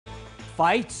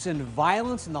Fights and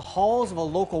violence in the halls of a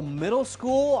local middle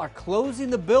school are closing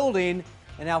the building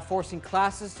and now forcing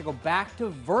classes to go back to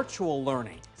virtual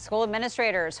learning. School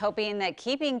administrators hoping that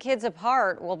keeping kids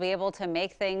apart will be able to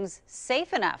make things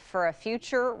safe enough for a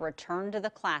future return to the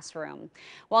classroom.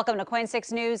 Welcome to KOIN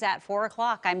 6 News at 4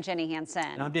 o'clock. I'm Jenny Hansen.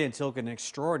 And I'm Dan Tilk. An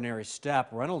extraordinary step.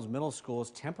 Reynolds Middle School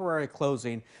is temporarily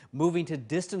closing, moving to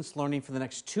distance learning for the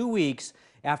next 2 weeks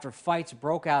after fights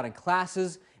broke out in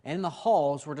classes and in the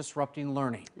halls were disrupting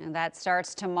learning. And that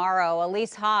starts tomorrow.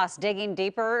 Elise Haas digging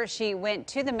deeper. She went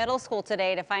to the middle school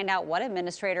today to find out what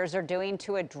administrators are doing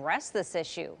to address this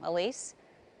issue. Elise?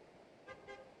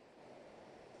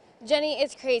 Jenny,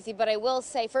 it's crazy, but I will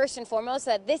say first and foremost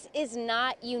that this is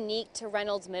not unique to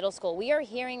Reynolds Middle School. We are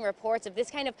hearing reports of this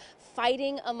kind of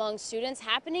fighting among students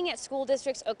happening at school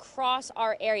districts across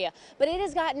our area. But it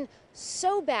has gotten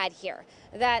so bad here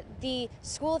that the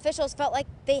school officials felt like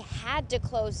they had to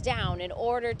close down in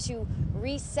order to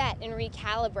reset and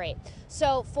recalibrate.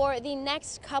 So for the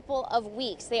next couple of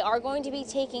weeks, they are going to be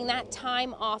taking that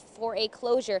time off for a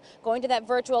closure, going to that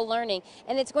virtual learning.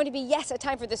 And it's going to be, yes, a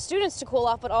time for the students to cool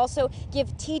off, but also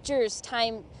give teachers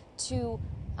time to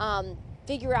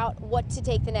figure out what to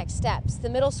take the next steps. The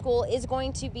middle school is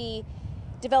going to be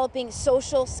developing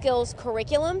social skills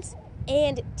curriculums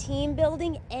and team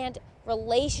building and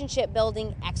relationship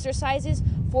building exercises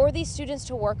for these students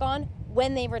to work on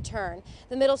when they return.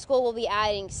 The middle school will be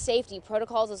adding safety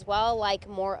protocols as well, like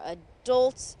more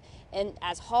adults and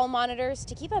as hall monitors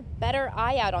to keep a better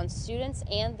eye out on students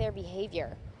and their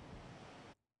behavior.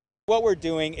 What we're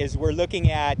doing is we're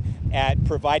looking at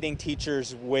providing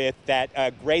teachers with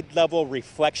that grade level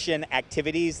reflection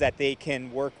activities that they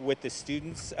can work with the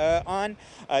students on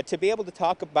to be able to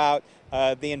talk about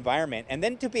the environment, and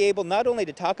then to be able not only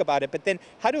to talk about it, but then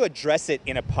how to address it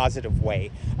in a positive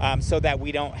way so that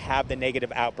we don't have the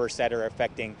negative outbursts that are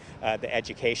affecting the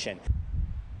education.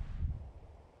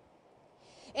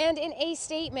 And in a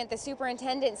statement, the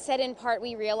superintendent said in part,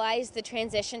 we realize the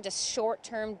transition to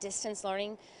short-term distance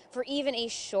learning for even a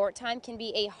short time can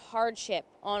be a hardship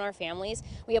on our families.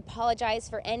 We apologize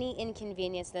for any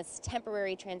inconvenience this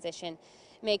temporary transition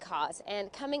may cause.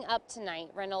 And coming up tonight,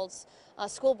 Reynolds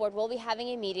School Board will be having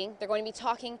a meeting. They're going to be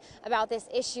talking about this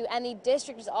issue, and the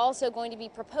district is also going to be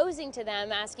proposing to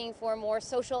them, asking for more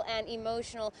social and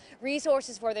emotional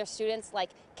resources for their students, like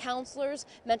counselors,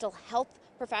 mental health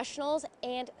professionals,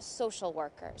 and social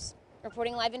workers.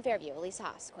 Reporting live in Fairview, Elise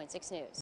Haas, KOIN 6 News.